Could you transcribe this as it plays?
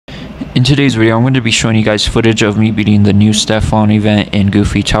In today's video, I'm going to be showing you guys footage of me beating the new Stefan event in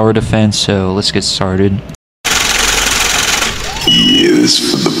Goofy Tower Defense, so let's get started. Yeah, this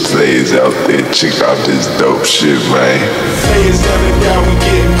for the players out there. Check out this dope shit, man. Players every now we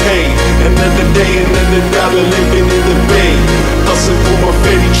getting paid. Another day, another dollar living in the bay. Hustle for my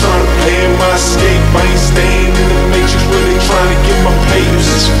fetty, trying to play in my escape. I ain't staying in the matrix, really trying to get my papers.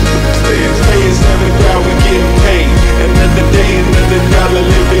 This for the players. Players every now we getting paid. Another day, another dollar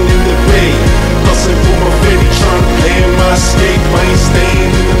living in the bay. Hustle for my fetty, trying to play in my escape. I ain't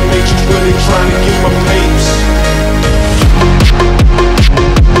staying in the matrix, really trying to get my papers.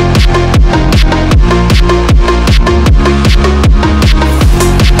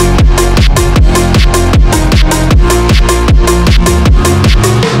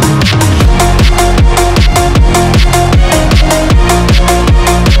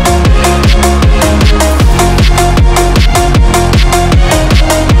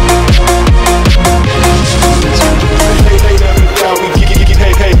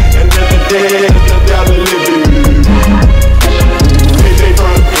 Dollar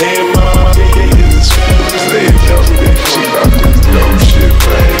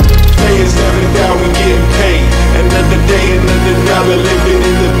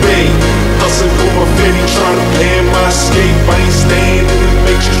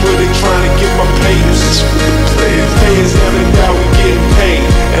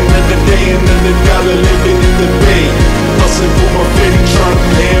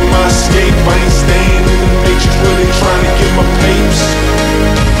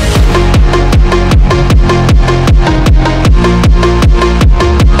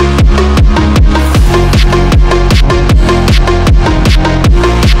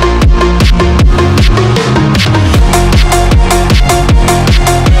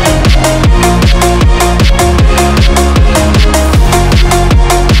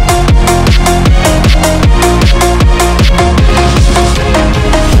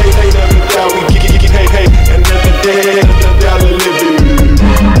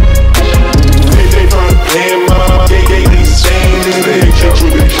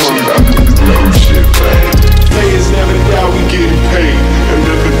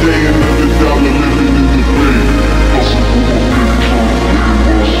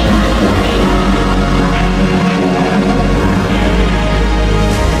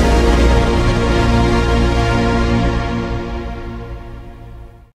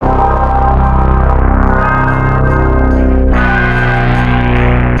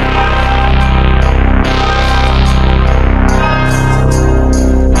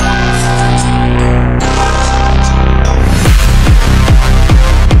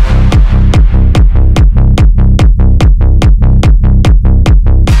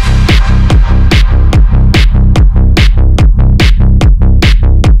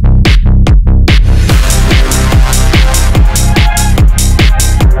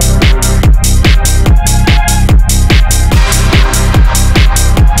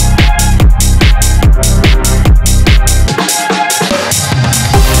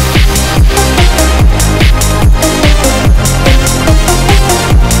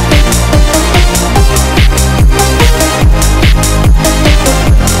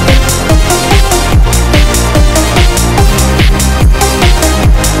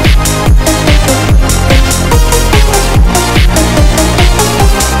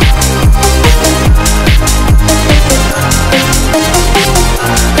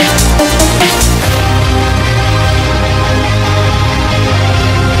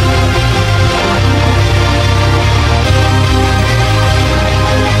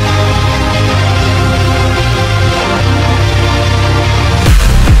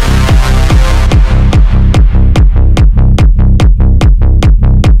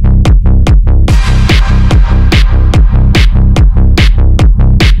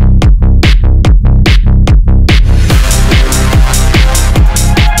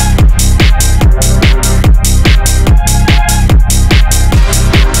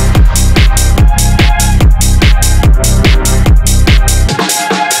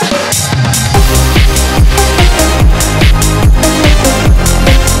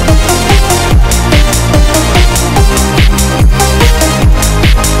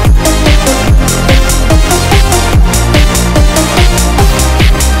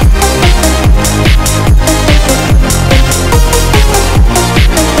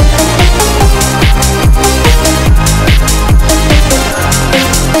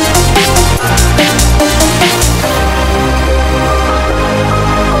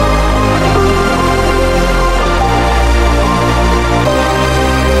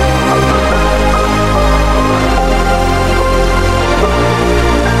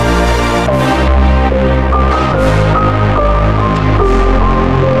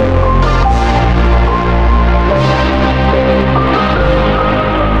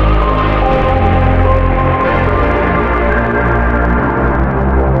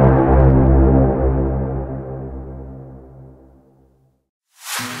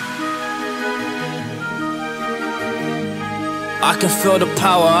can feel the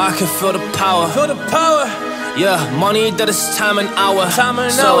power, I can feel the power. Feel the power. Yeah, money that is time and hour. Time and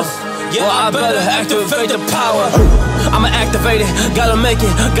hour. Yeah, well, I better activate the power. I'ma activate it, gotta make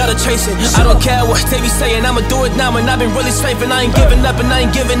it, gotta chase it. I don't care what they be saying, I'ma do it now. And I've been really strafing, I ain't giving up and I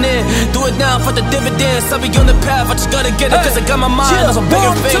ain't giving in. Do it now for the dividends, I'll be on the path, I just gotta get it. Cause I got my mind on some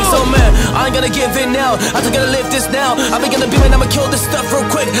bigger things. So man, I ain't gonna give in now, I just gotta live this now. I be gonna be man, I'ma kill this stuff real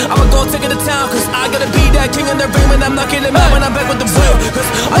quick. I'ma go take it to town, cause I gotta be that king in the ring. When I'm knocking them out, when I'm back with the blame. Cause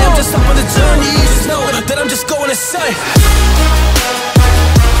I am just up on the journey, you just know that I'm just going insane.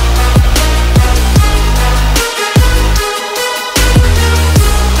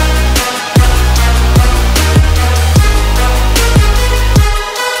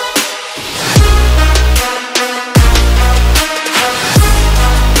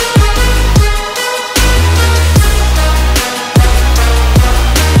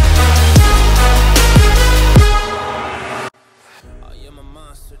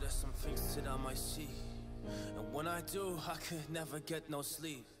 There's some things that I might see, and when I do, I could never get no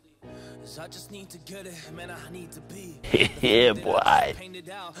sleep. Cause I just need to get it, man, I need to be. Yeah, boy.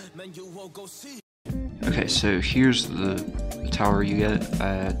 Man, you won't go see. Okay, so here's the tower you get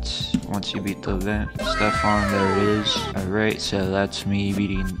at once you beat the event. Stefan, there it is. Alright, so that's me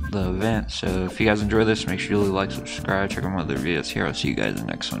beating the event. So if you guys enjoy this, make sure you like, subscribe, check out my other videos here. I'll see you guys in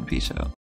the next one. Peace out.